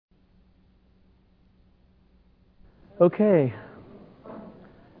Okay.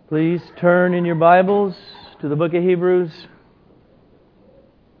 Please turn in your Bibles to the book of Hebrews.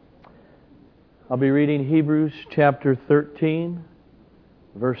 I'll be reading Hebrews chapter 13,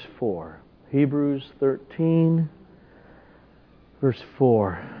 verse 4. Hebrews 13, verse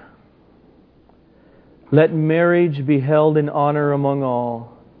 4. Let marriage be held in honor among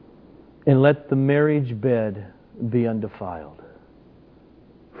all, and let the marriage bed be undefiled.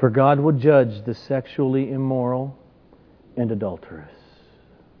 For God will judge the sexually immoral and adulterous.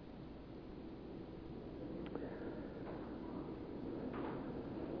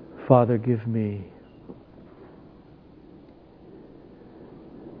 Father, give me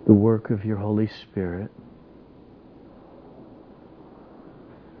the work of your Holy Spirit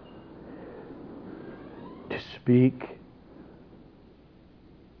to speak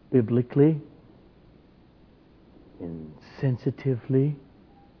biblically and sensitively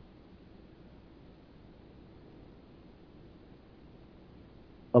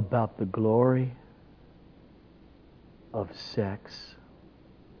about the glory of sex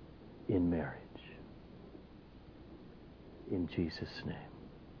in marriage. In Jesus' name.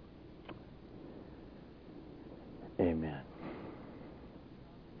 Amen.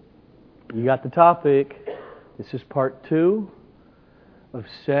 You got the topic. This is part 2 of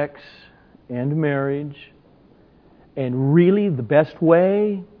sex and marriage. And really the best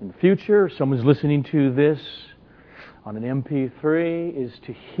way in the future, if someone's listening to this on an MP3, is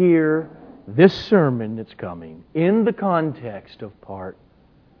to hear this sermon that's coming in the context of part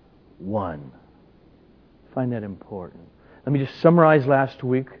 1. I find that important. Let me just summarize last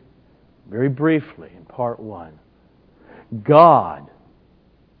week very briefly in part 1. God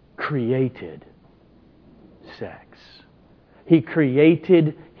created sex. He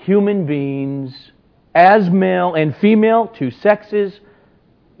created human beings as male and female, two sexes,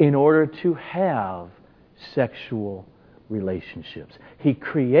 in order to have sexual relationships. He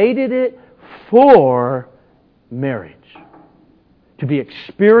created it for marriage, to be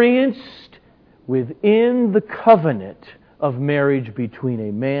experienced within the covenant of marriage between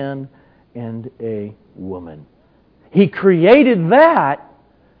a man and a woman. He created that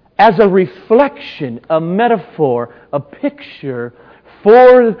as a reflection, a metaphor, a picture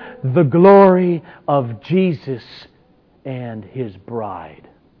for the glory of Jesus and His bride,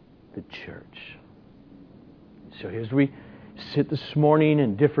 the church. So as we sit this morning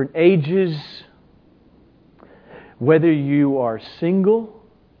in different ages, whether you are single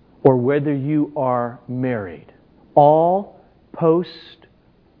or whether you are married, all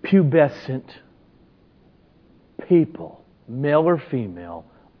post-pubescent people, male or female,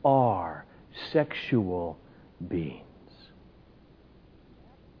 are sexual beings.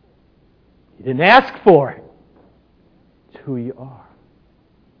 You didn't ask for it. It's who you are.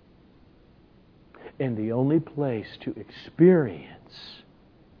 And the only place to experience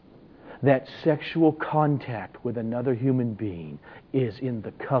that sexual contact with another human being is in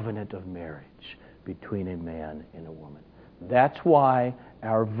the covenant of marriage between a man and a woman. That's why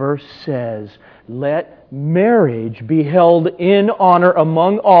our verse says, let marriage be held in honor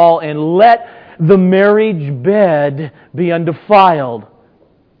among all, and let the marriage bed be undefiled,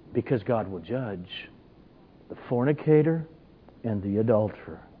 because God will judge the fornicator and the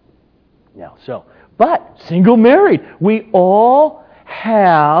adulterer. Now, but single, married, we all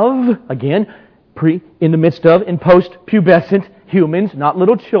have, again, in the midst of and post-pubescent humans, not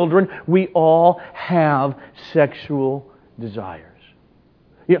little children, we all have sexual desires.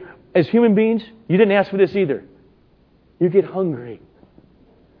 You know, as human beings, you didn't ask for this either. You get hungry.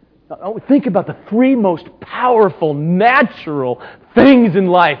 Now, think about the 3 most powerful natural things in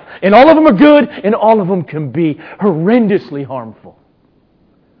life. And all of them are good, and all of them can be horrendously harmful.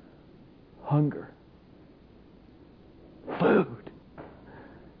 Hunger. Food.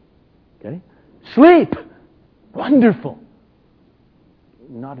 Okay? Sleep. Wonderful.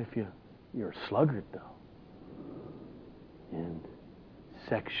 Not if you're a sluggard, though. And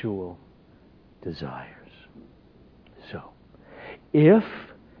sexual desires. So, if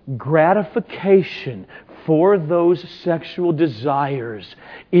gratification for those sexual desires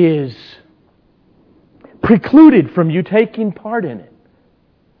is precluded from you taking part in it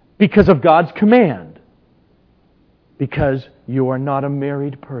because of God's command, because you are not a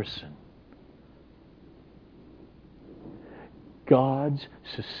married person, God's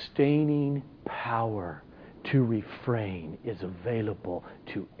sustaining power to refrain is available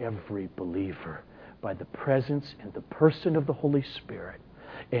to every believer by the presence and the person of the Holy Spirit,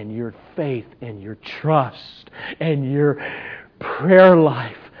 and your faith and your trust and your prayer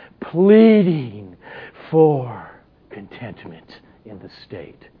life pleading for contentment in the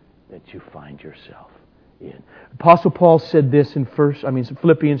state that you find yourself in. Apostle Paul said this in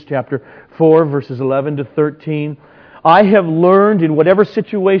Philippians chapter 4, verses 11 to 13. I have learned in whatever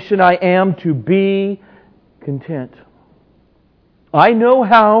situation I am to be content. I know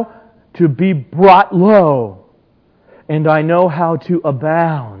how to be brought low, and I know how to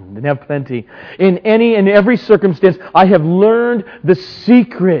abound and have plenty. In any and every circumstance, I have learned the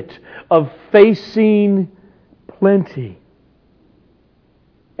secret of facing plenty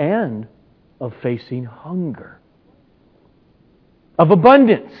and of facing hunger, of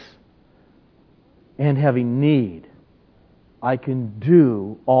abundance and having need. I can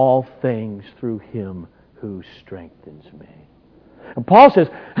do all things through Him who strengthens me. And Paul says,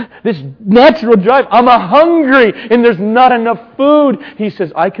 this natural drive, I'm hungry and there's not enough food. He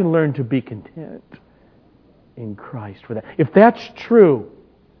says, I can learn to be content in Christ for that. If that's true,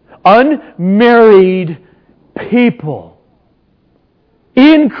 unmarried people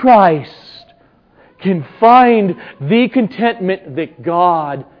in Christ can find the contentment that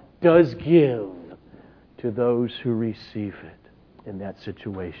God does give to those who receive it in that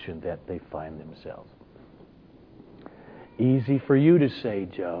situation that they find themselves. Easy for you to say,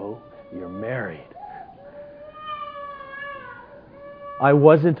 Joe, you're married. I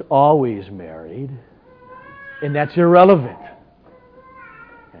wasn't always married, and that's irrelevant.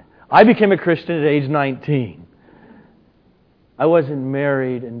 I became a Christian at age 19. I wasn't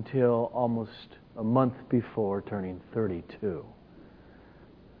married until almost a month before turning 32.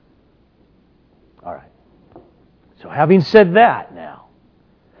 All right. So having said that now,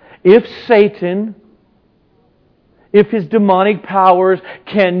 if Satan, if his demonic powers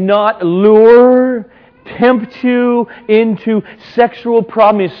cannot lure, tempt you into sexual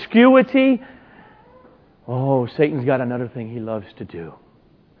promiscuity, Satan's got another thing he loves to do.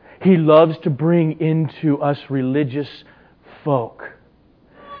 He loves to bring into us religious folk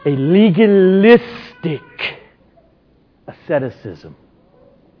a legalistic asceticism.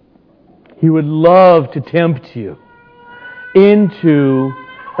 He would love to tempt you into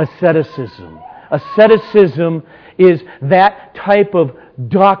asceticism. Asceticism is that type of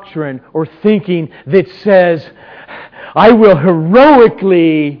doctrine or thinking that says, I will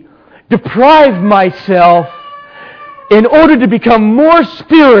heroically deprive myself in order to become more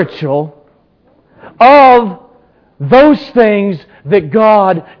spiritual of those things that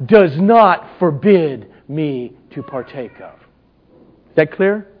God does not forbid me to partake of. Is that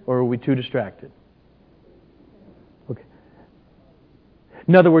clear? Or are we too distracted? Okay.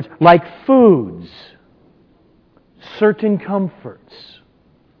 In other words, like foods, certain comforts,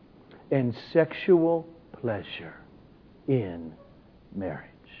 and sexual pleasure in marriage.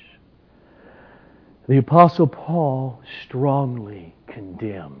 The Apostle Paul strongly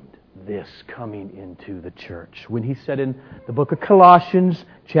condemned this coming into the church when he said in the book of Colossians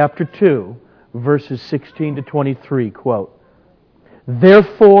chapter 2, verses 16 to 23, quote,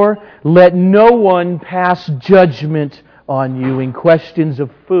 Therefore, let no one pass judgment on you in questions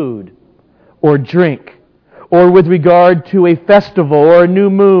of food or drink, or with regard to a festival or a new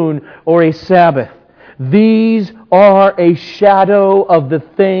moon or a Sabbath. These are a shadow of the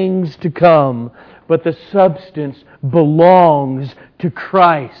things to come, but the substance belongs to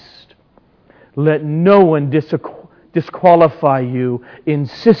Christ. Let no one disqualify you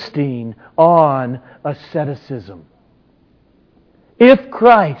insisting on asceticism. If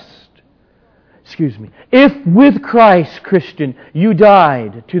with Christ, Christian, you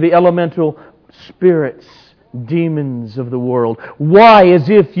died to the elemental spirits, demons of the world, why, as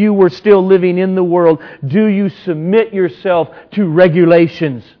if you were still living in the world, do you submit yourself to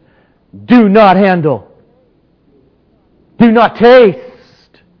regulations? Do not handle. Do not taste.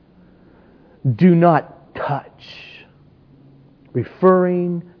 Do not touch.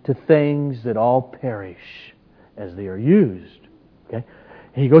 Referring to things that all perish as they are used. Okay?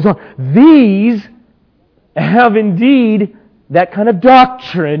 And he goes on. These have indeed that kind of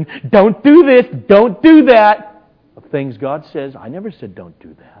doctrine. Don't do this, don't do that. Of things God says, I never said don't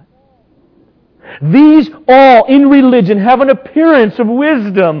do that. These all in religion have an appearance of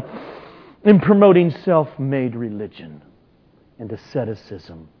wisdom in promoting self-made religion and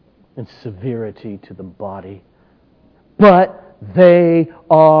asceticism and severity to the body. But they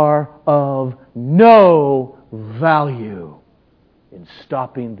are of no value in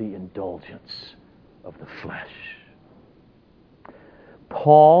stopping the indulgence of the flesh.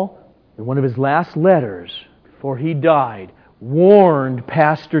 Paul, in one of his last letters before he died, warned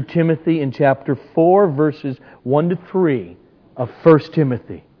Pastor Timothy in chapter 4, verses 1 to 3 of 1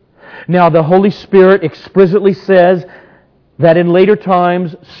 Timothy. Now, the Holy Spirit explicitly says that in later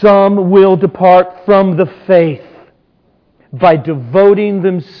times some will depart from the faith by devoting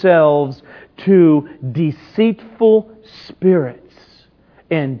themselves to deceitful spirits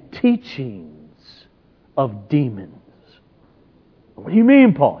and teachings of demons. What do you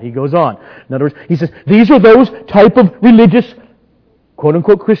mean, Paul? He goes on. In other words, he says, these are those type of religious,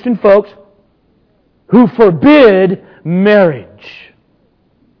 quote-unquote Christian folks who forbid marriage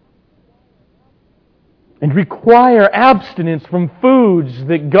and require abstinence from foods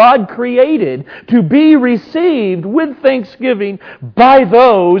that God created to be received with thanksgiving by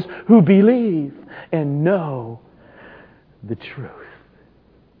those who believe and know the truth.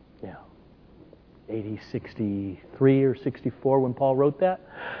 Yeah. AD 63 or 64 when Paul wrote that.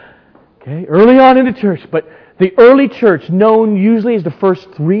 Okay, early on in the church, but the early church, known usually as the first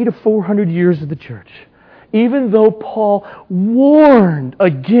 300 to 400 years of the church, even though Paul warned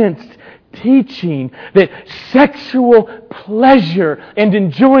against teaching that sexual pleasure and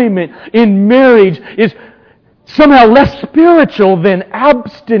enjoyment in marriage is somehow less spiritual than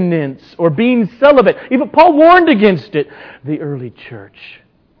abstinence or being celibate. Even Paul warned against it. The early church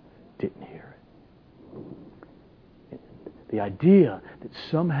didn't hear it. The idea that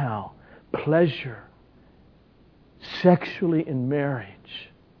somehow pleasure sexually in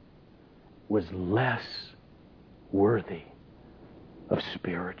marriage was less worthy of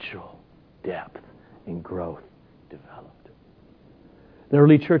spiritual depth and growth developed. The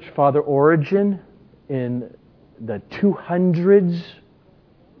early church father Origen in the 200s,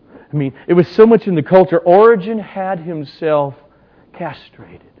 I mean, it was so much in the culture. Origen had himself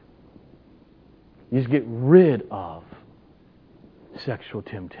castrated. You just get rid of sexual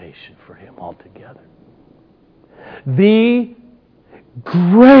temptation for him altogether. The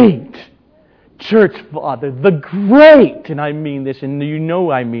great church father, the great, and I mean this, and you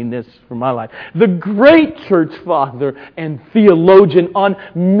know I mean this from my life, the great church father and theologian on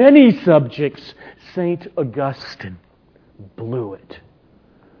many subjects, St. Augustine, blew it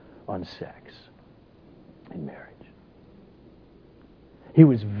on sex and marriage. He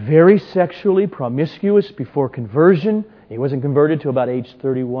was very sexually promiscuous before conversion. He wasn't converted till about age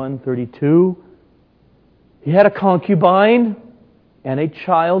 31, 32. He had a concubine and a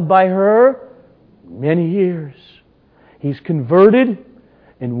child by her many years. He's converted,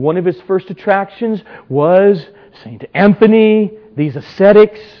 and one of his first attractions was St. Anthony, these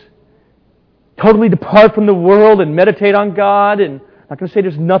ascetics, totally depart from the world and meditate on God. And I'm not going to say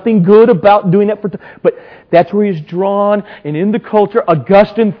there's nothing good about doing that, but that's where he's drawn. And in the culture,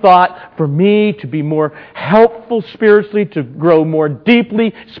 Augustine thought, for me to be more helpful spiritually, to grow more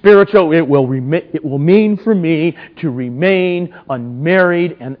deeply spiritual, it will mean for me to remain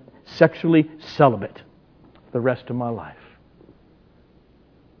unmarried and sexually celibate the rest of my life.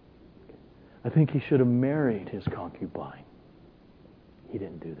 I think he should have married his concubine. He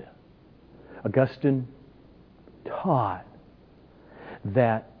didn't do that. Augustine taught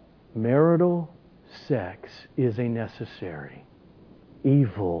that marital sex is a necessary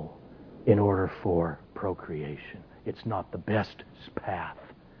evil in order for procreation. It's not the best path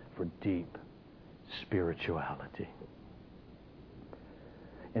for deep spirituality.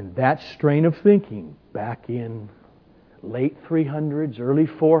 And that strain of thinking back in late 300s, early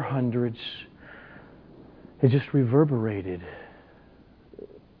 400s has just reverberated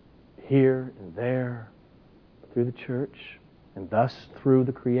here and there through the church, and thus through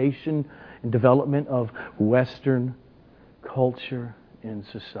the creation and development of Western culture and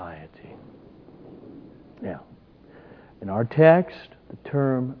society. Now, in our text, the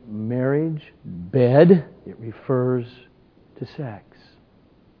term marriage bed, it refers to sex.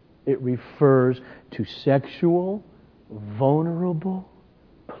 It refers to sexual, vulnerable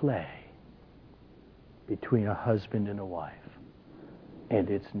play between a husband and a wife. And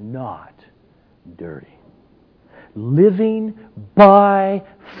it's not dirty. Living by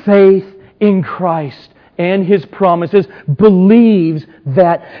faith in Christ and His promises believes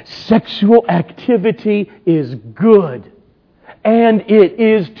that sexual activity is good and it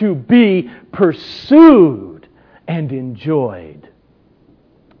is to be pursued and enjoyed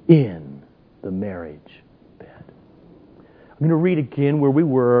in the marriage bed. I'm going to read again where we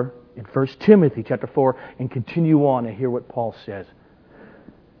were in 1 Timothy chapter 4 and continue on and hear what Paul says.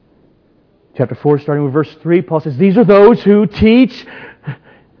 Chapter 4, starting with verse 3, Paul says, these are those who teach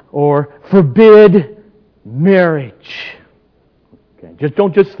or forbid marriage. Okay,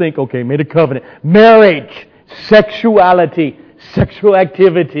 don't just think, okay, made a covenant. Marriage, sexuality, sexual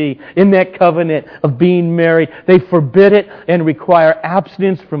activity in that covenant of being married. They forbid it and require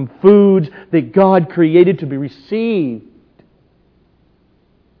abstinence from foods that God created to be received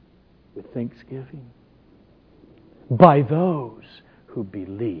with thanksgiving by those who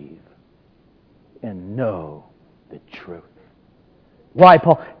believe and know the truth. Why,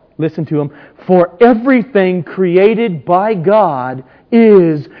 Paul? Listen to him. For everything created by God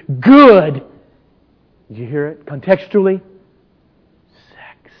is good. Did you hear it? Contextually,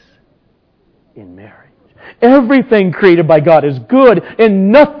 sex in marriage. Everything created by God is good,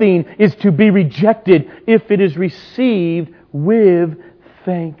 and nothing is to be rejected if it is received with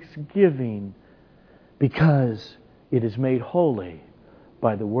thanksgiving, because it is made holy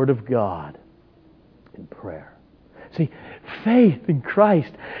by the Word of God in prayer. See, faith in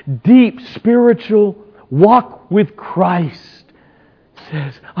Christ, deep spiritual walk with Christ,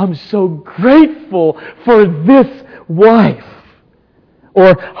 says, I'm so grateful for this wife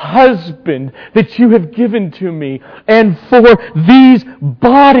or husband that you have given to me, and for these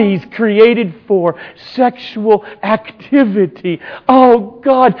bodies created for sexual activity. Oh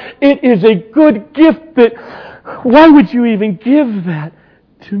God, it is a good gift that, why would you even give that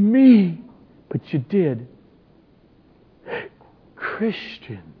to me? But you did.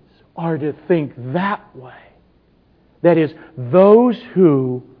 Christians are to think that way. That is, those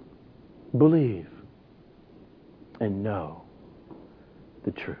who believe and know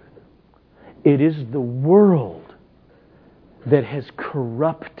the truth. It is the world that has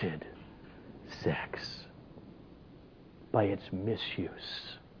corrupted sex by its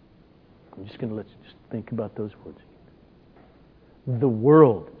misuse. I'm just going to let you just think about those words. The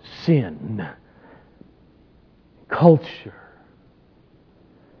world, sin, culture,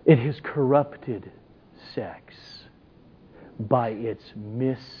 it has corrupted sex by its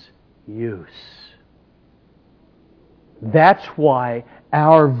misuse. That's why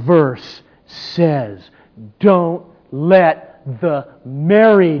our verse says, don't let the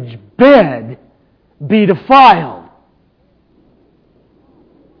marriage bed be defiled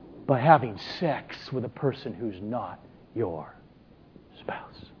by having sex with a person who's not your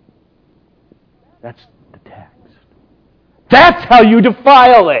spouse. That's the text. That's how you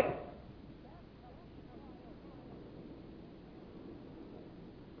defile it.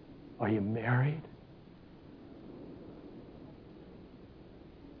 Are you married?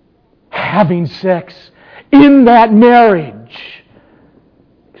 Having sex in that marriage,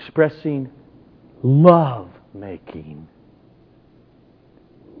 expressing love making,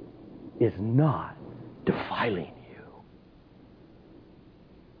 is not defiling you.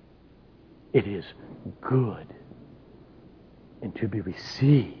 It is good and to be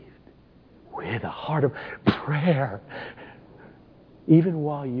received with a heart of prayer, even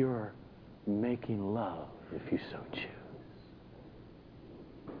while you're making love, if you so choose.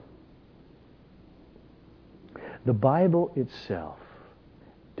 The Bible itself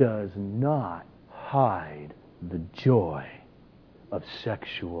does not hide the joy of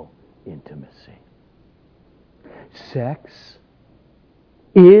sexual intimacy. Sex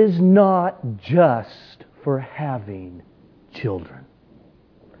is not just for having children.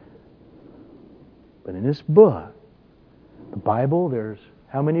 But in this book, the Bible, there's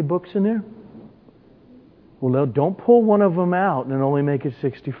how many books in there? Well, don't pull one of them out and only make it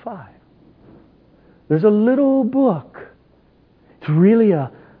 65. There's a little book. It's really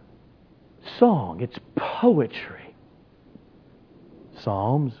a song. It's poetry.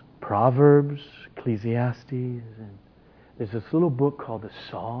 Psalms, Proverbs, Ecclesiastes. And there's this little book called the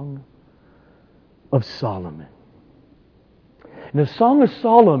Song of Solomon. And the Song of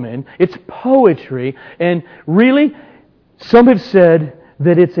Solomon, it's poetry. And really, some have said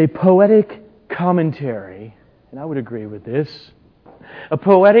that it's a poetic commentary. And I would agree with this. A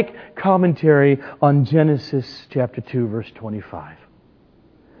poetic commentary on Genesis chapter 2, verse 25.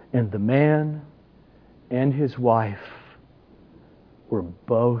 And the man and his wife were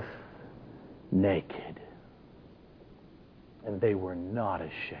both naked, and they were not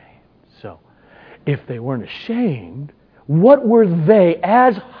ashamed. So, if they weren't ashamed, what were they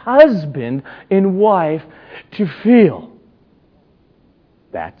as husband and wife to feel?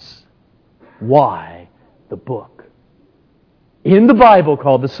 That's why the book in the Bible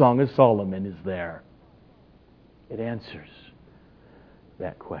called the Song of Solomon is there. It answers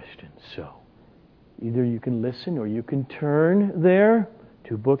that question. So, either you can listen or you can turn there.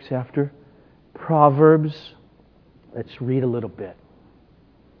 2 books after Proverbs. Let's read a little bit.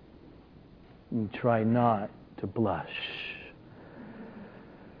 And try not to blush.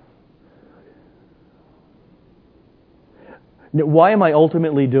 Now, why am I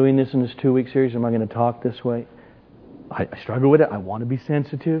ultimately doing this in this 2-week series? Am I going to talk this way? I struggle with it. I want to be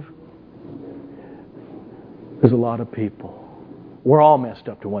sensitive. There's a lot of people. We're all messed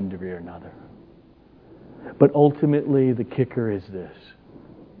up to one degree or another. But ultimately, the kicker is this.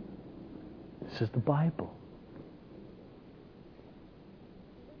 This is the Bible.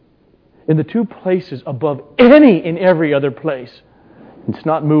 In the 2 places above any and every other place, It's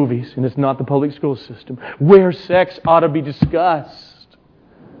not movies, and it's not the public school system. Where sex ought to be discussed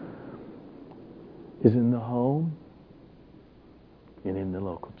is in the home and in the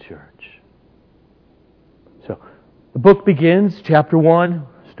local church. So, the book begins, chapter 1,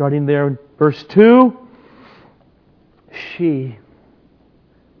 starting there in verse 2. She,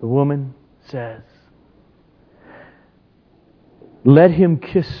 the woman, says, "Let him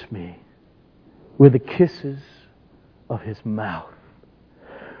kiss me with the kisses of his mouth,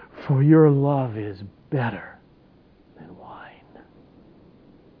 for your love is better than wine."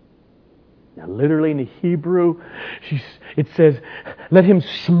 Now, literally in the Hebrew, it says, "Let him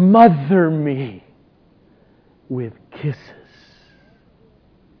smother me with kisses."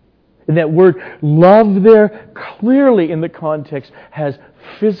 And that word love there, clearly in the context, has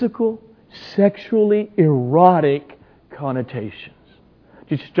physical, sexually erotic connotations.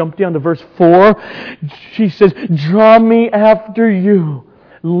 Just jump down to verse 4. She says, "Draw me after you.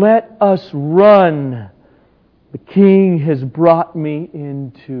 Let us run. The king has brought me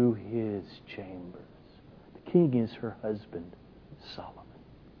into his chambers." The king is her husband, Solomon.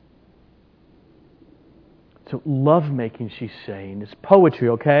 So love-making, she's saying, is poetry,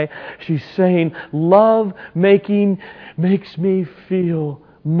 okay? She's saying love-making makes me feel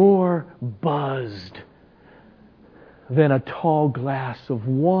more buzzed than a tall glass of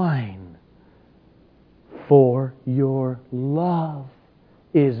wine. For your love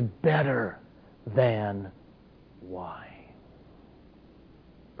is better than wine.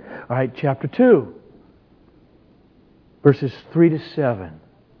 All right, chapter 2, verses 3 to 7.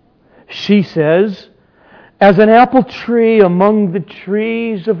 She says, "As an apple tree among the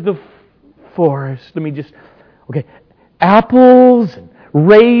trees of the forest." Apples and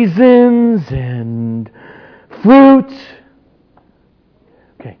raisins and fruit.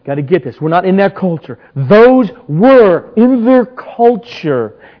 Okay, got to get this. We're not in that culture. Those were, in their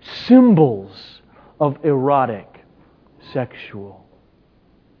culture, symbols of erotic, sexual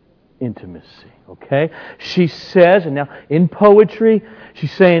intimacy. Okay? She says, and now in poetry,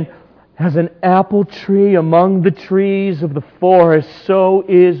 she's saying, "As an apple tree among the trees of the forest, so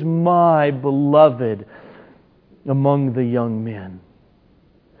is my beloved among the young men.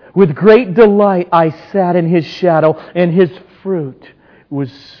 With great delight I sat in his shadow, and his fruit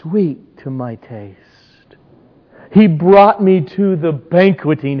was sweet to my taste. He brought me to the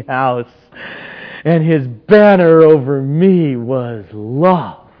banqueting house, and his banner over me was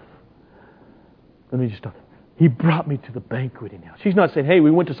love." Let me just stop. He brought me to the banqueting house. She's not saying, "Hey,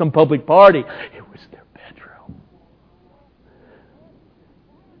 we went to some public party." It was their bedroom.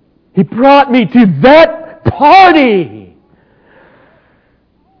 He brought me to that party.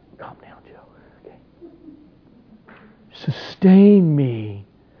 Calm down, Joe. Okay. Sustain me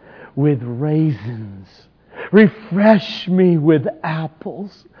with raisins. Refresh me with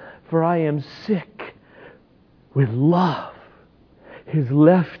apples, for I am sick with love. His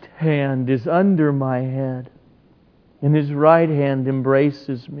left hand is under my head, and his right hand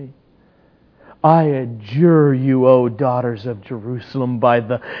embraces me. I adjure you, O daughters of Jerusalem, by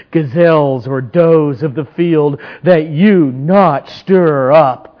the gazelles or does of the field, that you not stir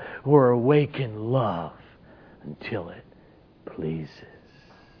up or awaken love until it pleases.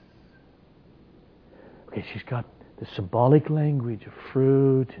 Okay, she's got the symbolic language of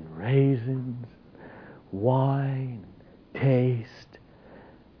fruit and raisins, wine, taste.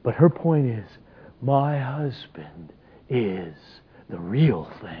 But her point is, my husband is the real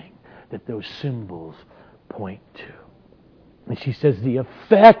thing that those symbols point to. And she says the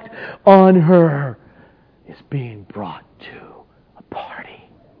effect on her is being brought to a party.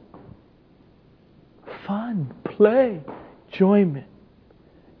 Fun, play, enjoyment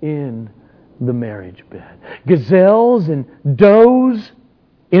in the marriage bed. Gazelles and does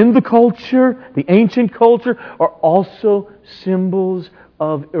in the culture, the ancient culture, are also symbols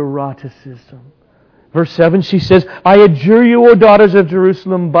of eroticism. Verse 7, she says, I adjure you, O daughters of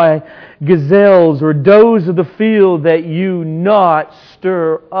Jerusalem, by gazelles or does of the field, that you not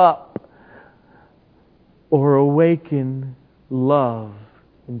stir up or awaken love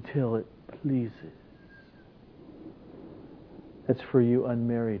until it pleases. That's for you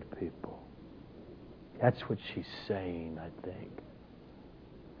unmarried people. That's what she's saying, I think.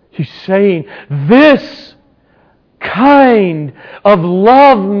 She's saying this kind of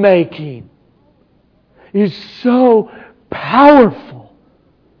love-making is so powerful.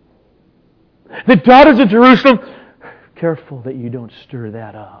 The daughters of Jerusalem, careful that you don't stir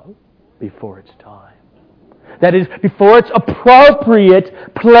that up before it's time. That is, before its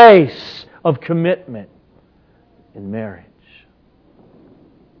appropriate place of commitment in marriage.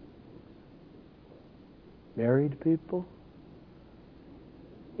 Married people,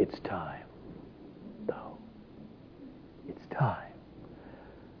 It's time, though. It's time.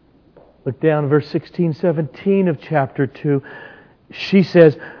 Look down verse 16, 17 of chapter 2. She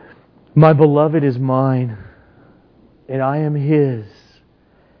says, my beloved is mine, and I am His.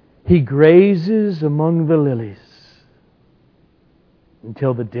 He grazes among the lilies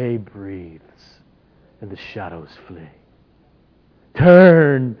until the day breathes and the shadows flee.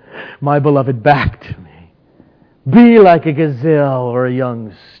 Turn, my beloved, back to me. Be like a gazelle or a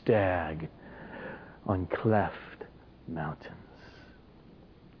young stag on cleft mountains.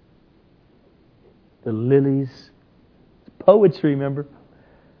 The lilies, poetry, remember?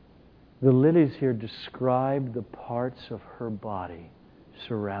 The lilies here describe the parts of her body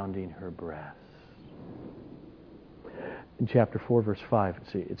surrounding her breasts. In chapter 4, verse 5,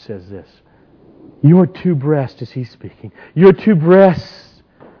 it says this. Your two breasts, is he speaking, your two breasts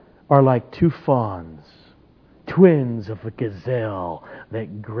are like two fawns, twins of a gazelle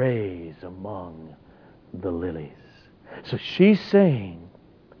that graze among the lilies. So she's saying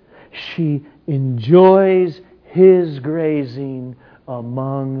she enjoys His grazing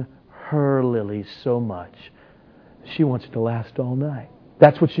among her lilies so much. She wants it to last all night.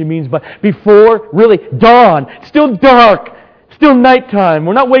 That's what she means by before, really, dawn. Still dark. Still nighttime.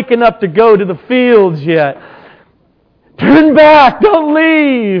 We're not waking up to go to the fields yet. Turn back. Don't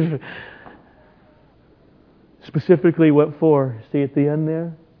leave. Specifically, what for? See at the end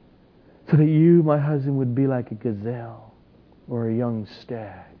there? So that you, my husband, would be like a gazelle or a young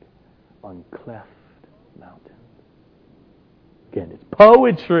stag on cleft mountain. Again, it's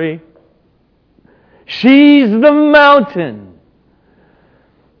poetry. She's the mountain.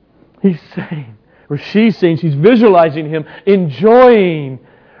 He's saying, or she's saying, she's visualizing him enjoying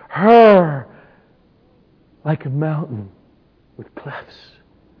her like a mountain with clefts,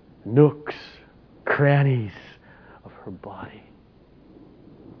 nooks, crannies of her body.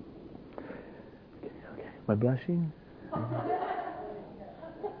 Okay. Am I blushing?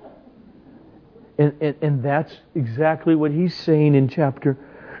 And that's exactly what he's saying in chapter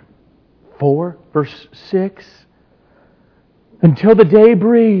 4, verse 6. Until the day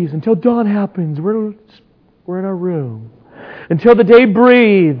breathes, until dawn happens, we're in our room. Until the day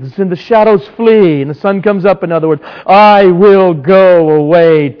breathes and the shadows flee and the sun comes up, in other words, I will go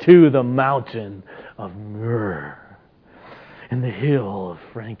away to the mountain of myrrh and the hill of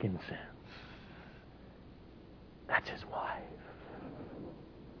frankincense. That's his wife.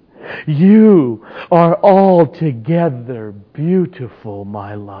 You are altogether beautiful,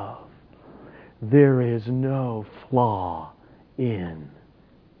 my love. There is no flaw in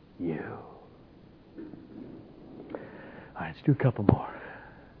you. All right, let's do a couple more.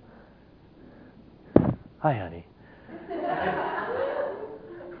 Hi, honey.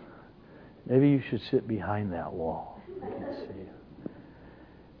 Maybe you should sit behind that wall. I can't see you.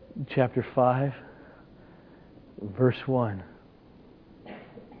 Chapter 5, verse 1.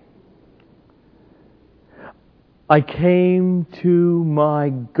 I came to my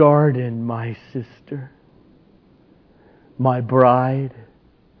garden, my sister, my bride.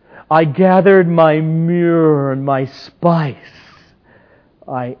 I gathered my myrrh and my spice.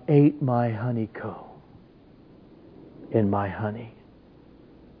 I ate my honeycomb and my honey.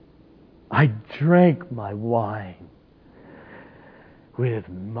 I drank my wine with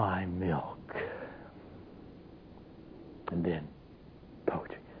my milk. And then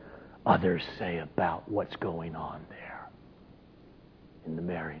poetry. Others say about what's going on there in the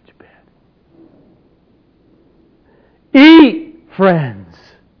marriage bed. Eat, friends.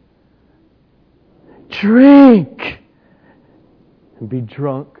 Drink. And be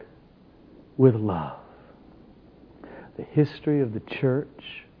drunk with love. The history of the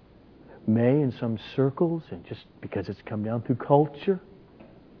church may, in some circles, and just because it's come down through culture,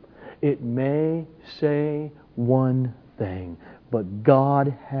 it may say one thing. But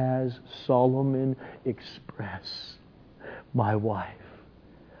God has Solomon express, my wife,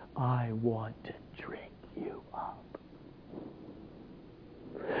 I want to drink you up.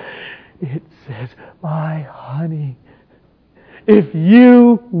 It says, my honey, if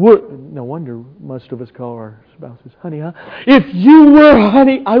you were... No wonder most of us call our spouses honey, huh? If you were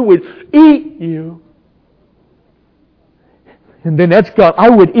honey, I would eat you. And then that's God. I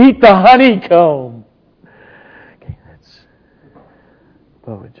would eat the honeycomb. Okay, that's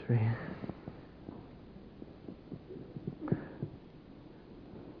poetry.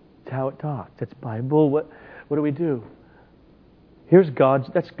 It's how it talks. That's Bible. What do we do?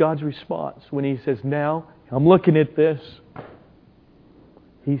 That's God's response when He says, now, I'm looking at this.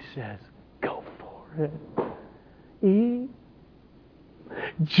 He says, go for it. Eat,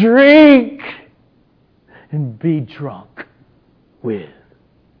 drink, and be drunk with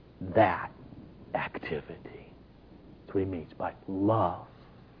that activity. That's what he means by love.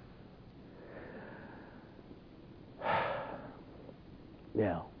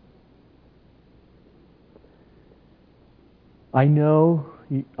 Now, I know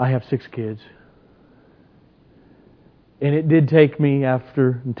I have 6 kids. And it did take me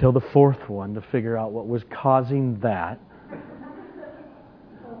until the 4th one to figure out what was causing that.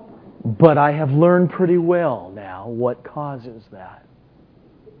 But I have learned pretty well now what causes that.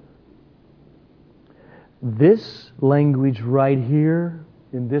 This language right here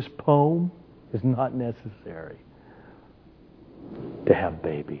in this poem is not necessary to have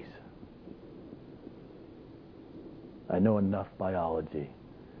babies. I know enough biology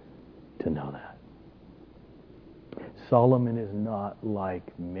to know that. Solomon is not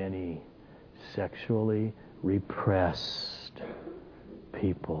like many sexually repressed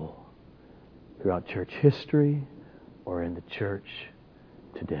people throughout church history or in the church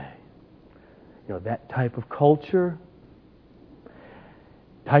today. You know, that type of culture,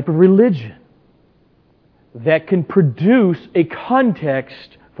 type of religion that can produce a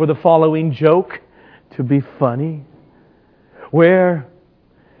context for the following joke to be funny, where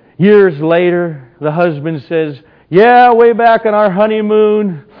years later the husband says, "Yeah, way back on our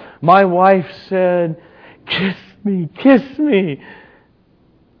honeymoon, my wife said, 'Kiss me, kiss me.'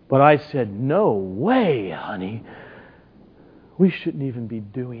 But I said, 'No way, honey. We shouldn't even be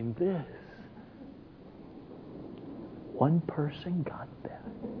doing this.'" One person got that.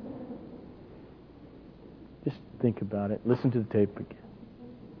 Just think about it. Listen to the tape again.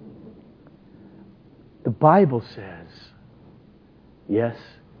 The Bible says, yes,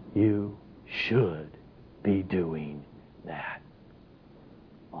 you should be doing that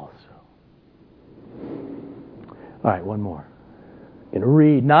also. All right, one more. I'm going to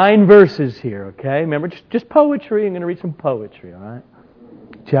read 9 verses here, okay? Remember, just poetry. I'm going to read some poetry, all right?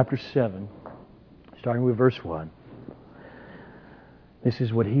 Chapter 7, starting with verse 1. This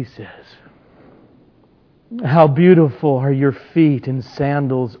is what he says. "How beautiful are your feet in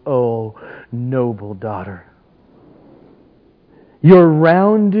sandals, O noble daughter. Your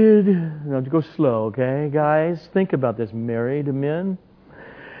rounded..." Now, go slow, okay, guys? Think about this, married men.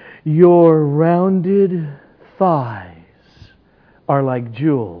 "Your rounded thighs are like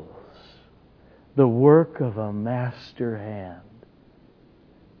jewels, the work of a master hand.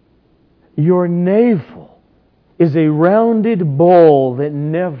 Your navel is a rounded bowl that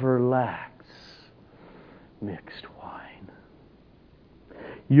never lacks mixed wine.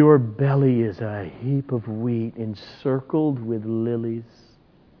 Your belly is a heap of wheat encircled with lilies.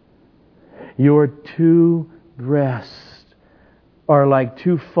 Your 2 breasts are like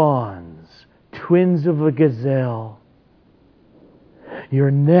 2 fawns, twins of a gazelle. Your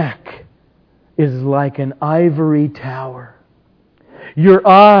neck is like an ivory tower. Your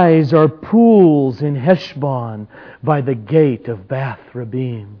eyes are pools in Heshbon by the gate of Bath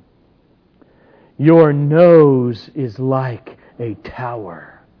Rabbim. Your nose is like a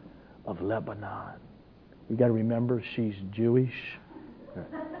tower of Lebanon." You got to remember, she's Jewish.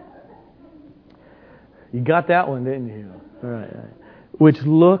 You got that one, didn't you? All right. "Which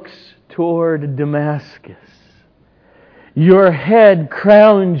looks toward Damascus. Your head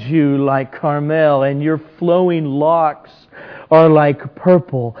crowns you like Carmel, and your flowing locks are like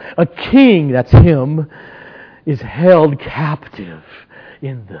purple. A king," that's him, "is held captive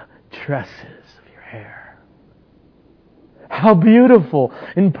in the tresses of your hair. How beautiful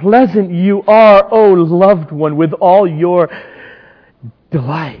and pleasant you are, O loved one, with all your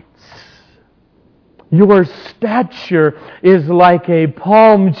delights. Your stature is like a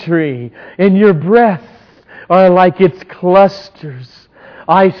palm tree, and your breasts are like its clusters.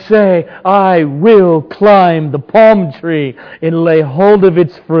 I say, I will climb the palm tree and lay hold of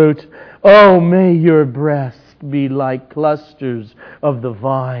its fruit. Oh, may your breasts be like clusters of the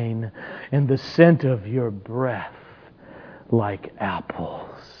vine, and the scent of your breath like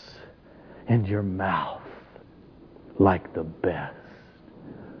apples, and your mouth like the best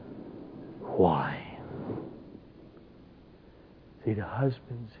wine." See, to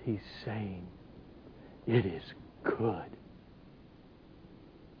husbands, he's saying, it is good.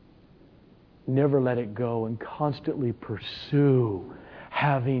 Never let it go and constantly pursue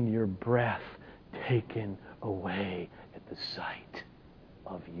having your breath taken away at the sight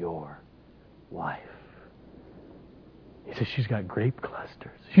of your wife. He says she's got grape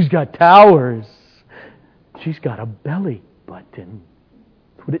clusters. She's got towers. She's got a belly button.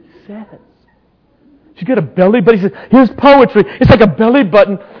 That's what it says. She's got a belly button. He says, here's poetry. It's like a belly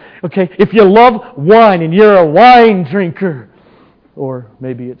button. Okay, if you love wine and you're a wine drinker, or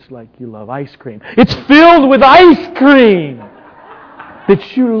maybe it's like you love ice cream. It's filled with ice cream.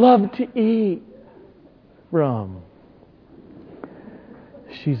 that you love to eat from.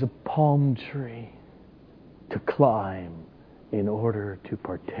 She's a palm tree to climb in order to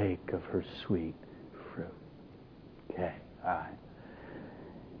partake of her sweet fruit. Okay, all right.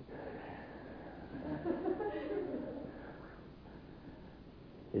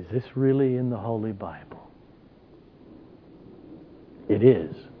 Is this really in the Holy Bible? It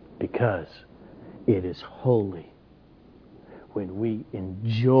is, because it is holy when we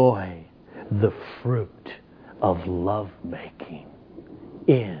enjoy the fruit of lovemaking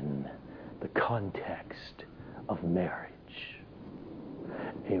in the context of marriage.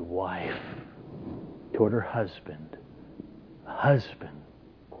 A wife toward her husband, a husband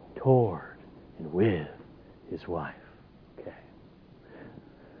toward and with his wife. Okay.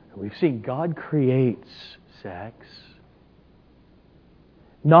 And we've seen God creates sex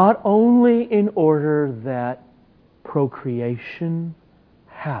not only in order that procreation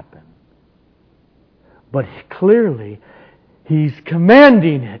happen, but clearly He's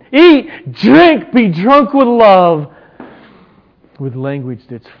commanding it. Eat, drink, be drunk with love, with language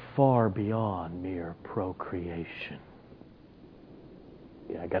that's far beyond mere procreation.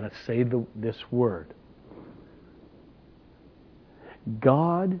 Yeah, I got to say this word.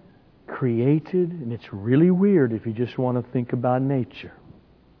 God created, and it's really weird if you just want to think about nature.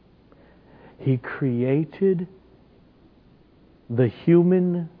 He created the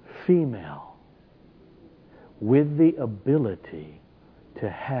human female with the ability to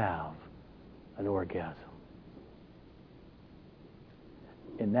have an orgasm.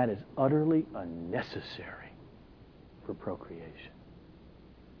 And that is utterly unnecessary for procreation.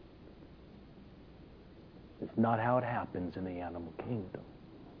 It's not how it happens in the animal kingdom.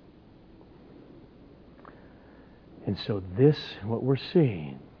 And so this, what we're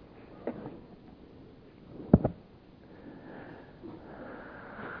seeing,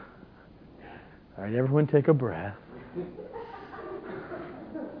 all right, everyone take a breath.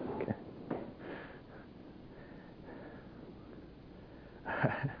 Okay.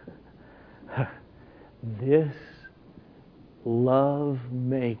 This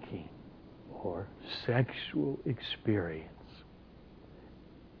love-making or sexual experience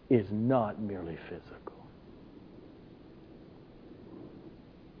is not merely physical.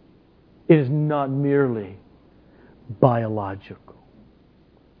 It is not merely biological.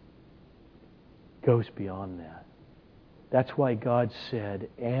 It goes beyond that. That's why God said,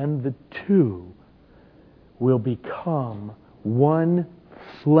 and the two will become one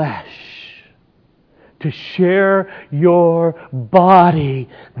flesh. To share your body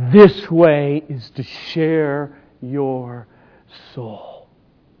this way is to share your soul.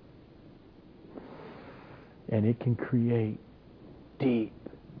 And it can create deep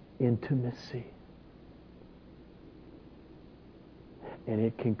intimacy. And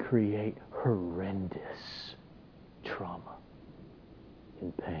it can create horrendous trauma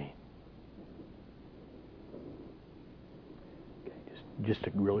and pain. Just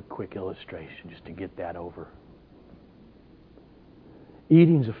a really quick illustration, just to get that over.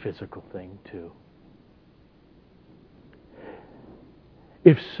 Eating's a physical thing, too.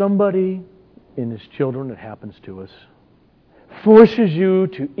 If somebody, and as children, it happens to us, forces you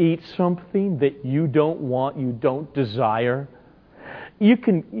to eat something that you don't want, you don't desire, you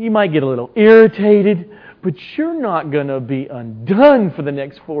might get a little irritated, but you're not going to be undone for the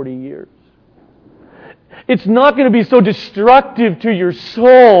next 40 years. It's not going to be so destructive to your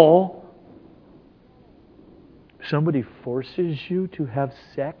soul. Somebody forces you to have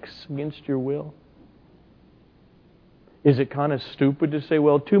sex against your will. Is it kind of stupid to say,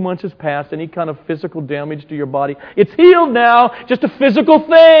 well, 2 months has passed, any kind of physical damage to your body, it's healed now, just a physical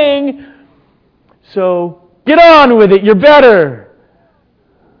thing. So get on with it, you're better.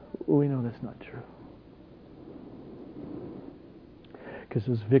 We know that's not true. Because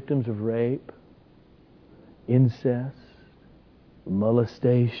those victims of rape, incest,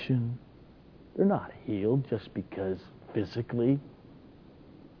 molestation, they're not healed just because physically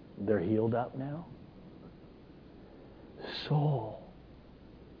they're healed up now. Soul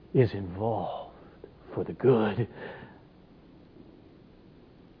is involved for the good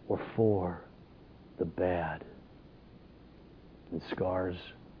or for the bad. And scars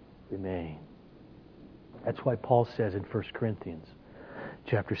remain. That's why Paul says in 1 Corinthians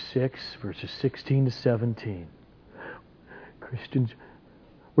chapter 6, verses 16 to 17, Christians,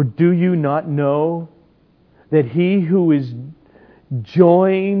 or do you not know that he who is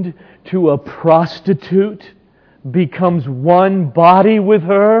joined to a prostitute becomes one body with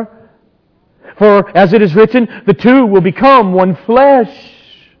her? For as it is written, the two will become one flesh.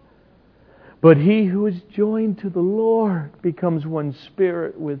 But he who is joined to the Lord becomes one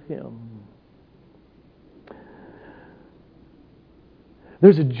spirit with Him.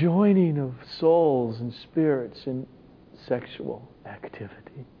 There's a joining of souls and spirits in sexual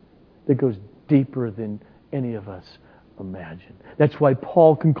activity that goes deeper than any of us imagine. That's why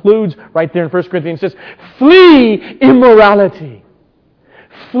Paul concludes right there in 1 Corinthians, says, flee immorality.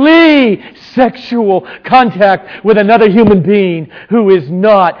 Flee sexual contact with another human being who is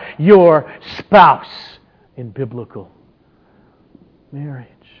not your spouse in biblical marriage.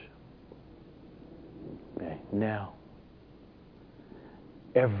 Okay, now,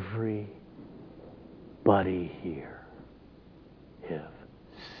 everybody here have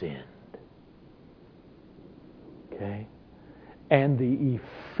sinned. Okay? And the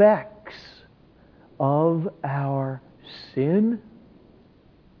effects of our sin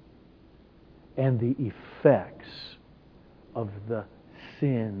and the effects of the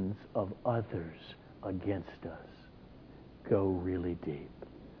sins of others against us go really deep.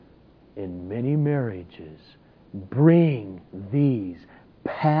 In many marriages, bring these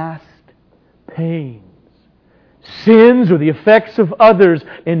past pains, sins, or the effects of others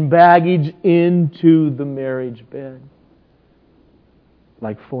and baggage into the marriage bed.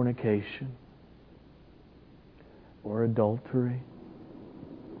 Like fornication, or adultery,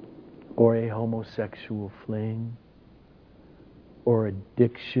 or a homosexual fling, or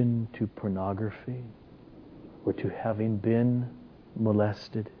addiction to pornography, or to having been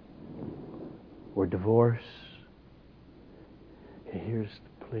molested, or divorce. Okay, here's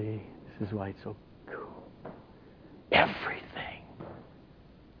the plea. This is why it's so cool. Everything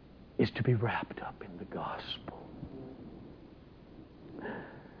is to be wrapped up in the gospel.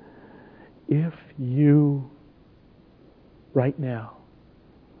 If you, right now,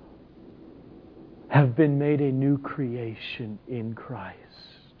 have been made a new creation in Christ,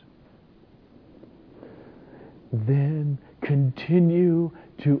 then continue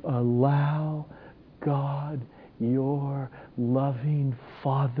to allow God, your loving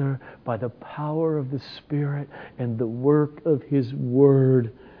Father, by the power of the Spirit and the work of His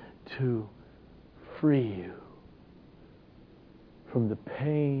Word, to free you from the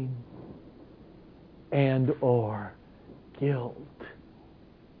pain and or guilt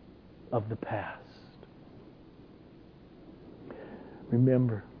of the past.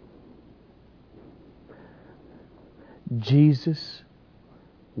 Remember, Jesus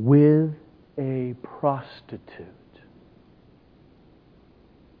with a prostitute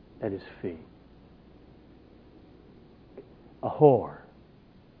at His feet. A whore,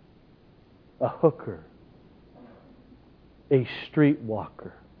 a hooker, a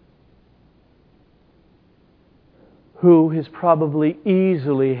streetwalker, who has probably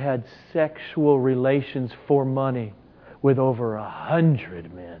easily had sexual relations for money with over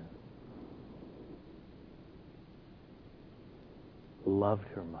 100 men, loved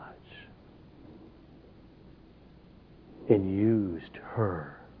her much and used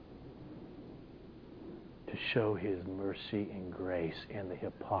her to show His mercy and grace and the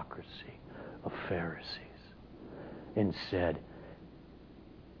hypocrisy of Pharisees, and said,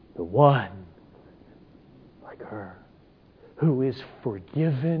 the one like her who is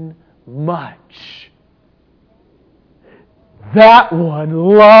forgiven much, that one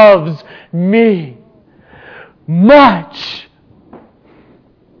loves me much.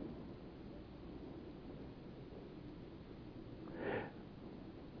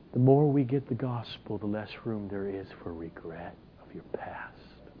 The more we get the gospel, the less room there is for regret of your past.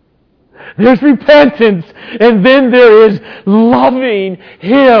 There's repentance, and then there is loving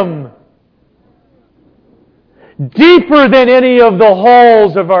Him deeper than any of the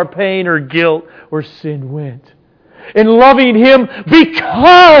holes of our pain or guilt or sin went. And loving Him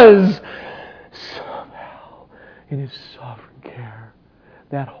because somehow in His sovereign care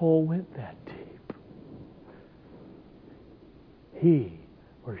that hole went that deep. He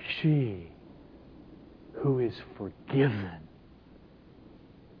or she who is forgiven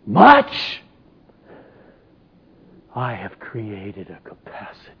much, I have created a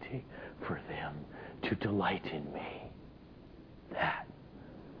capacity for them to delight in me that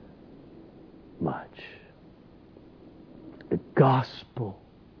much. The gospel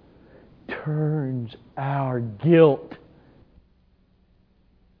turns our guilt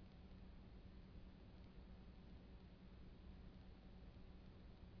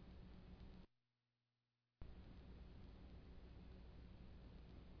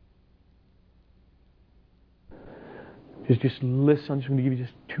Just listen. I'm just going to give you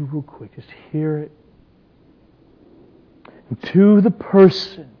just two real quick. Just hear it. And to the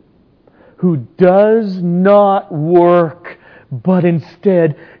person who does not work but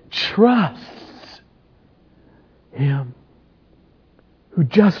instead trusts Him who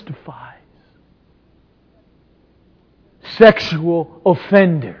justifies sexual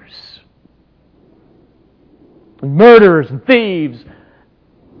offenders, and murderers and thieves,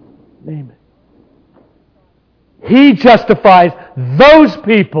 name it. He justifies those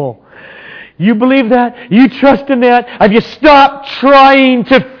people. You believe that? You trust in that? Have you stopped trying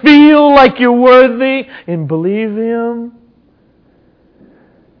to feel like you're worthy and believe Him?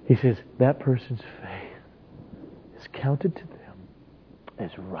 He says that person's faith is counted to them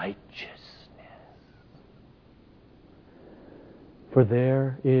as righteousness. For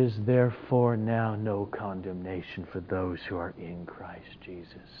there is therefore now no condemnation for those who are in Christ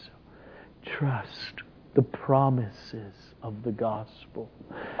Jesus. So trust the promises of the gospel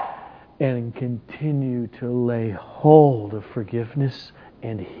and continue to lay hold of forgiveness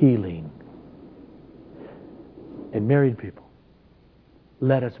and healing. And married people,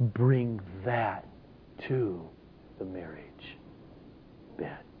 let us bring that to the marriage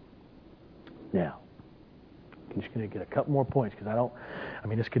bed. Now, I'm just going to get a couple more points because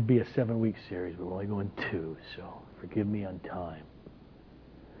this could be a 7-week series, but we're only going 2, so forgive me on time.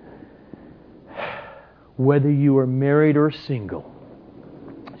 Whether you are married or single,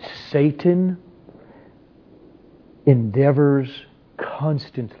 Satan endeavors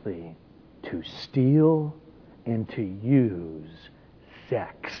constantly to steal and to use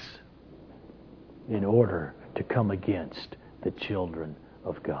sex in order to come against the children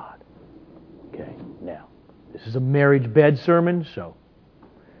of God. Okay, now, this is a marriage bed sermon, so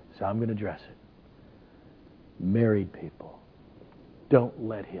I'm going to address it. Married people, don't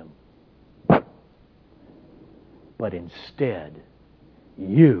let him. But instead,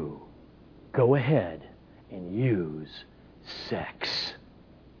 you go ahead and use sex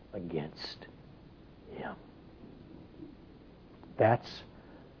against him. That's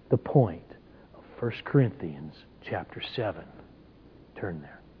the point of 1 Corinthians chapter 7. Turn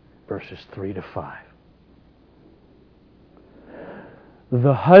there. Verses 3 to 5.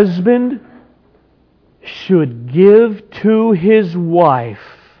 The husband should give to his wife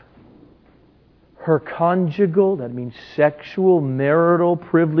her conjugal, that means sexual, marital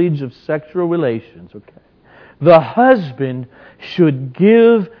privilege of sexual relations. Okay. The husband should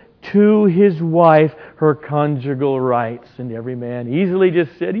give to his wife her conjugal rights. And every man easily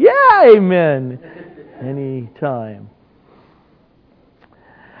just said, yeah, amen, any time.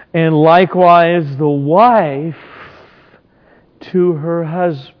 And likewise the wife to her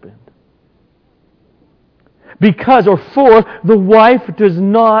husband. For the wife does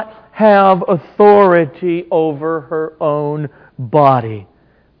not have authority over her own body,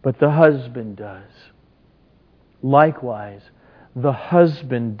 but the husband does. Likewise, the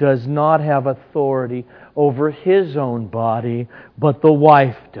husband does not have authority over his own body, but the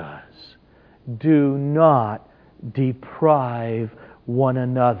wife does. Do not deprive one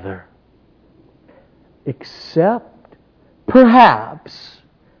another, except perhaps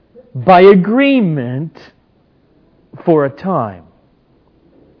by agreement for a time,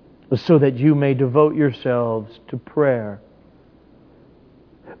 so that you may devote yourselves to prayer.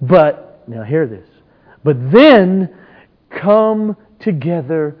 But, now hear this, but then come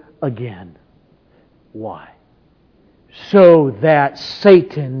together again. Why? So that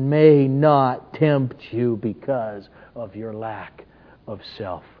Satan may not tempt you because of your lack of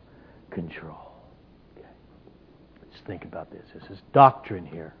self-control. Okay. Let's think about this. This is doctrine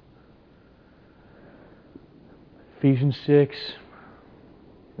here. Ephesians 6,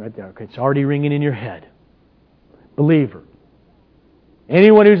 right there. Okay, it's already ringing in your head. Believer.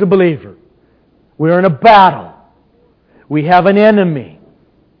 Anyone who's a believer. We're in a battle. We have an enemy.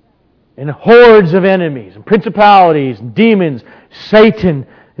 And hordes of enemies and principalities and demons. Satan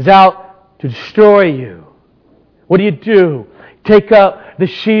is out to destroy you. What do? Take up the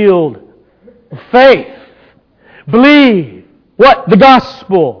shield of faith. Believe. What? The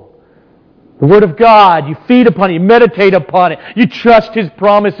gospel. The Word of God. You feed upon it. You meditate upon it. You trust His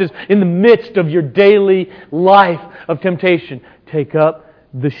promises in the midst of your daily life of temptation. Take up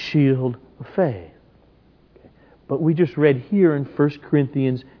the shield of faith. Okay. But we just read here in 1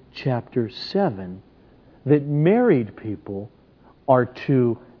 Corinthians chapter 7 that married people are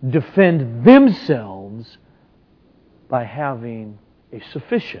to defend themselves by having a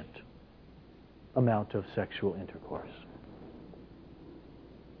sufficient amount of sexual intercourse.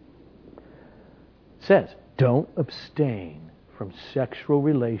 It says, don't abstain from sexual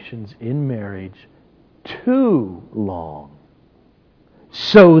relations in marriage too long,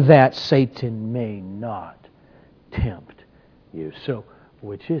 so that Satan may not tempt you. So,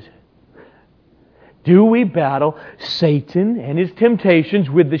 which is it? Do we battle Satan and his temptations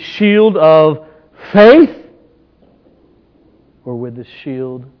with the shield of faith or with the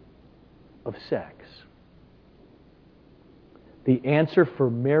shield of sex? The answer for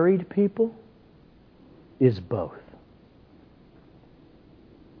married people is both.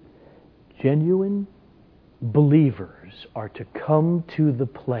 Genuine believers are to come to the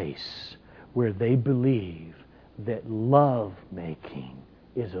place where they believe that love making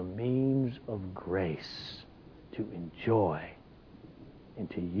is a means of grace to enjoy and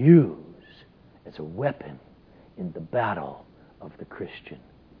to use as a weapon in the battle of the Christian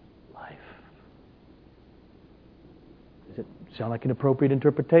life. Does it sound like an appropriate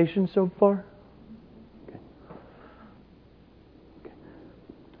interpretation so far? Okay.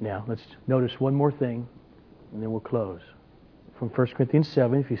 Now, let's notice one more thing, and then we'll close. From 1 Corinthians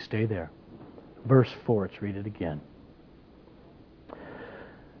 7, if you stay there. Verse 4, let's read it again.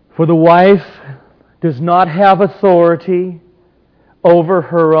 For the wife does not have authority over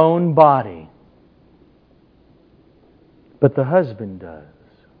her own body, but the husband does.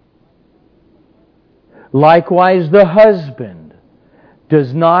 Likewise, the husband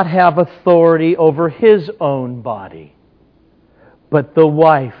does not have authority over his own body, but the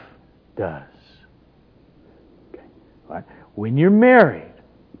wife does. Okay. All right. When you're married,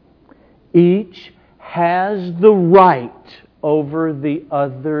 each has the right over the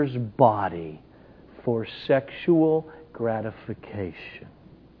other's body for sexual gratification.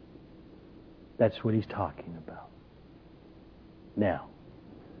 That's what he's talking about. Now,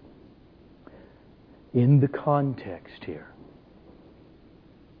 in the context here,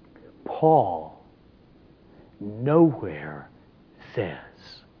 Paul nowhere says,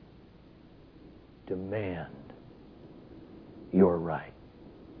 demand your right.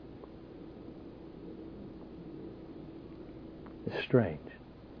 It's strange.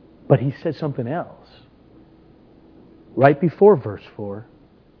 But he says something else. Right before verse 4,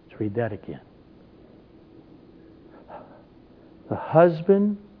 let's read that again. The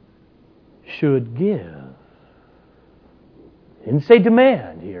husband should give. He didn't say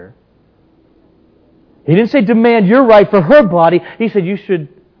demand here. He didn't say demand your right for her body. He said you should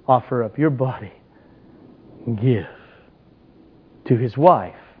offer up your body and give to his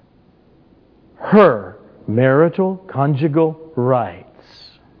wife her marital, conjugal rights.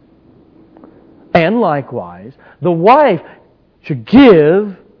 And likewise, the wife should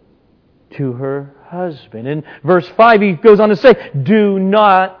give to her husband. In verse 5, he goes on to say, do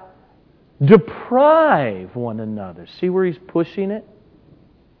not deprive one another. See where he's pushing it?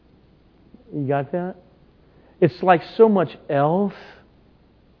 You got that? It's like so much else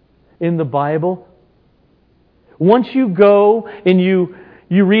in the Bible. Once you go and you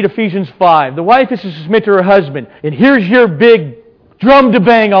read Ephesians 5, the wife is to submit to her husband, and here's your big drum to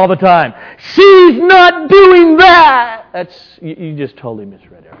bang all the time. She's not doing that! You just totally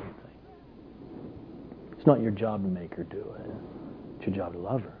misread everything. It's not your job to make her do it. It's your job to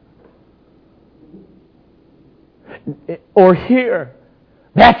love her. Or here,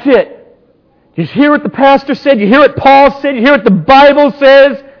 that's it. You hear what the pastor said, you hear what Paul said, you hear what the Bible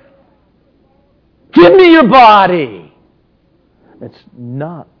says. Give me your body. That's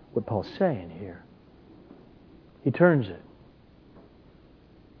not what Paul's saying here. He turns it.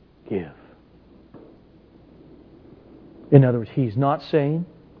 Give. In other words, he's not saying,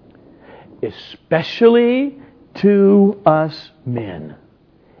 especially to us men,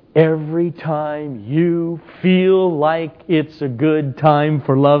 every time you feel like it's a good time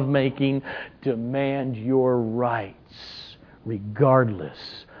for lovemaking, demand your rights,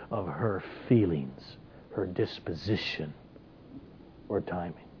 regardless of her feelings, her disposition, or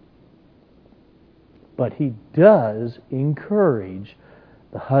timing. But he does encourage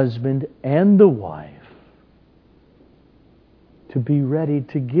the husband and the wife to be ready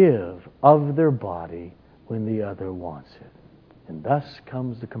to give of their body when the other wants it. And thus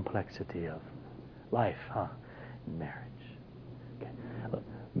comes the complexity of life, in marriage. Okay. Look,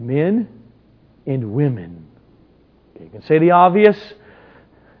 men and women. Okay, you can say the obvious.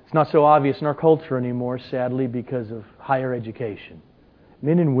 It's not so obvious in our culture anymore, sadly, because of higher education.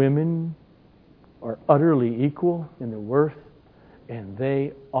 Men and women are utterly equal in their worth, and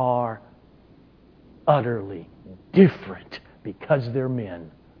they are utterly different because they're men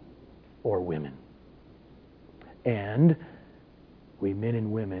or women. And we men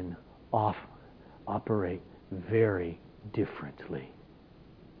and women operate very differently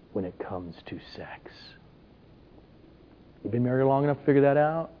when it comes to sex. You've been married long enough to figure that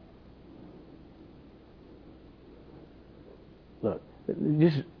out? Look,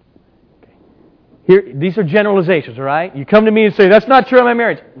 here, these are generalizations, all right? You come to me and say, that's not true in my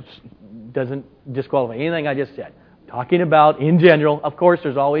marriage. doesn't disqualify anything I just said. Talking about, in general, of course,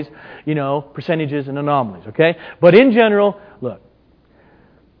 there's always, percentages and anomalies, okay? But in general, look,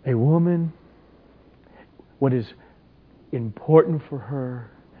 a woman, what is important for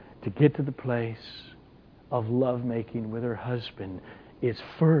her to get to the place of lovemaking with her husband is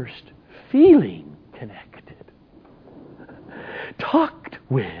first feeling connected, talked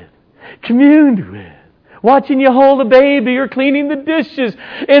with, communed with, watching you hold a baby or cleaning the dishes.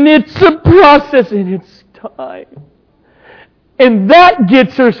 And it's a process and it's time. And that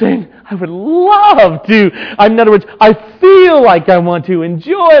gets her saying, I would love to. In other words, I feel like I want to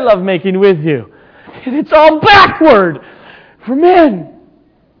enjoy lovemaking with you. And it's all backward for men.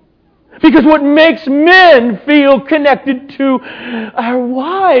 Because what makes men feel connected to our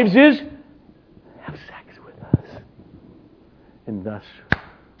wives is have sex with us. And thus,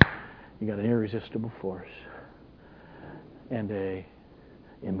 you got an irresistible force and a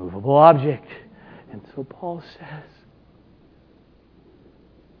immovable object. And so Paul says,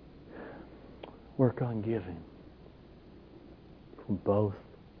 work on giving from both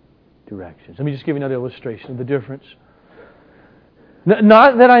directions. Let me just give you another illustration of the difference.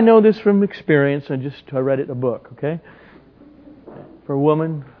 Not that I know this from experience, I read it in a book, okay? For a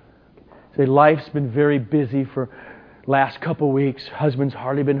woman, say life's been very busy for last couple of weeks. Husband's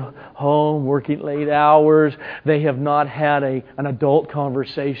hardly been home, working late hours. They have not had an adult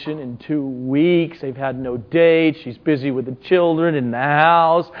conversation in 2 weeks. They've had no dates. She's busy with the children in the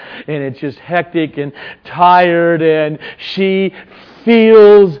house. And it's just hectic and tired. And she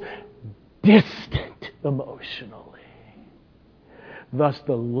feels distant emotionally. Thus,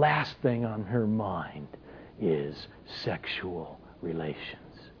 the last thing on her mind is sexual relations.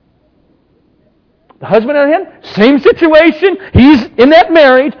 The husband, on the other hand, same situation. He's in that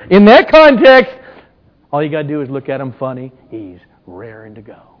marriage, in that context. All you got to do is look at him funny. He's raring to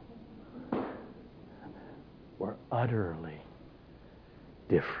go. We're utterly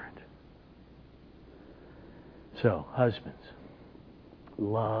different. So, husbands,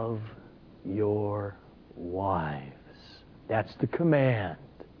 love your wives. That's the command.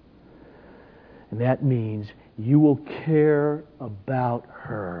 And that means you will care about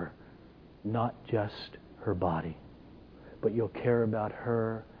her, not just her body, but you'll care about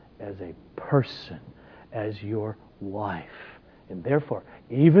her as a person, as your wife. And therefore,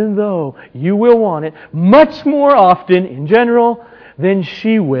 even though you will want it much more often in general than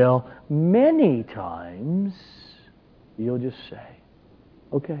she will, many times you'll just say,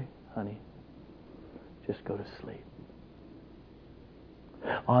 okay, honey, just go to sleep.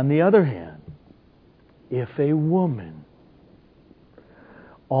 On the other hand, if a woman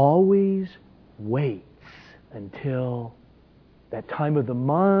always waits until that time of the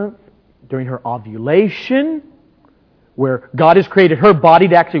month, during her ovulation, where God has created her body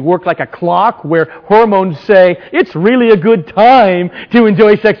to actually work like a clock, where hormones say it's really a good time to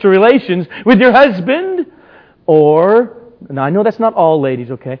enjoy sexual relations with your husband, or, and I know that's not all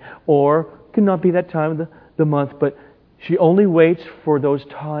ladies, okay, or could not be that time of the month, but she only waits for those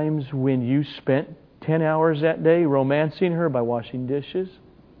times when you spent 10 hours that day romancing her by washing dishes,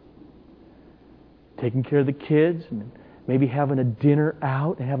 taking care of the kids, and maybe having a dinner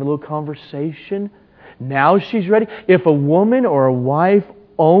out and having a little conversation. Now she's ready. If a woman or a wife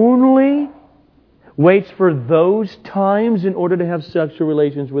only waits for those times in order to have sexual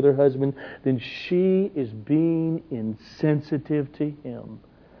relations with her husband, then she is being insensitive to him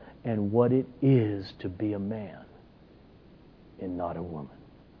and what it is to be a man and not a woman.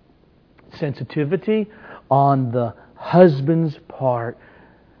 Sensitivity on the husband's part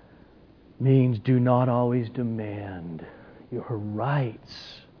means do not always demand your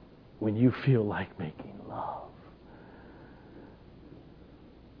rights when you feel like making love.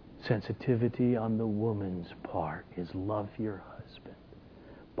 Sensitivity on the woman's part is love your husband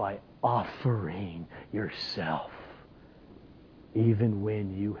by offering yourself even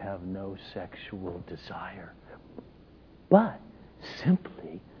when you have no sexual desire, but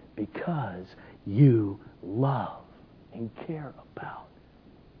simply because you love and care about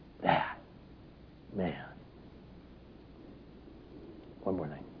that man. One more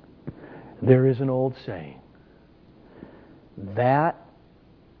thing. There is an old saying, that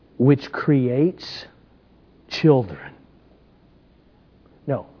which creates children.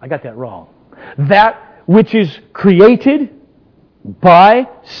 No, I got that wrong. That which is created by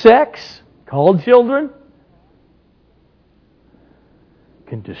sex, called children,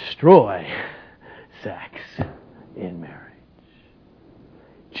 can destroy sex in marriage.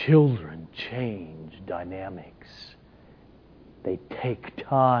 Children change dynamics. They take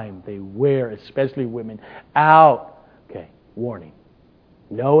time. They wear, especially women, out. Okay, warning.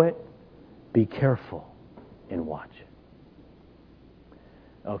 Know it, Be careful and watch it.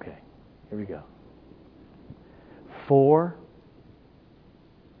 Okay, here we go. 4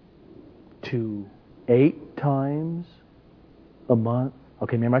 to 8 times a month.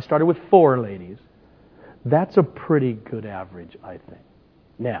 Okay, remember I started with 4, ladies. That's a pretty good average, I think.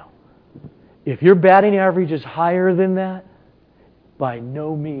 Now, if your batting average is higher than that, by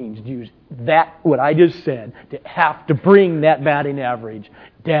no means use that, what I just said, to have to bring that batting average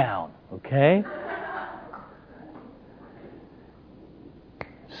down. Okay?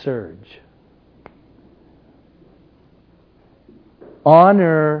 Surge.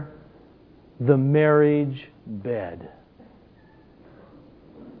 Honor the marriage bed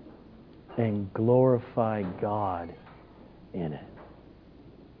and glorify God in it.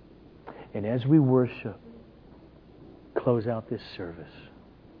 And as we worship, close out this service.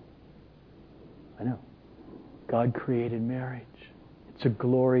 I know. God created marriage. It's a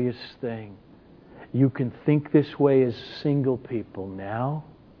glorious thing. You can think this way as single people now.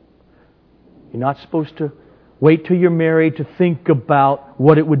 You're not supposed to wait till you're married to think about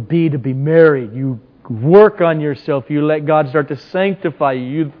what it would be to be married. You work on yourself. You let God start to sanctify you.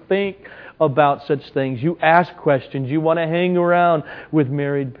 You think about such things. You ask questions. You want to hang around with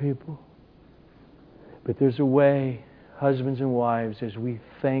married people. But there's a way, husbands and wives, as we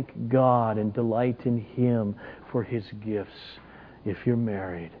thank God and delight in Him for His gifts. If you're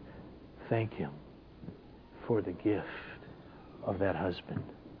married, thank Him for the gift of that husband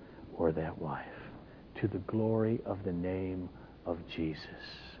or that wife, to the glory of the name of Jesus.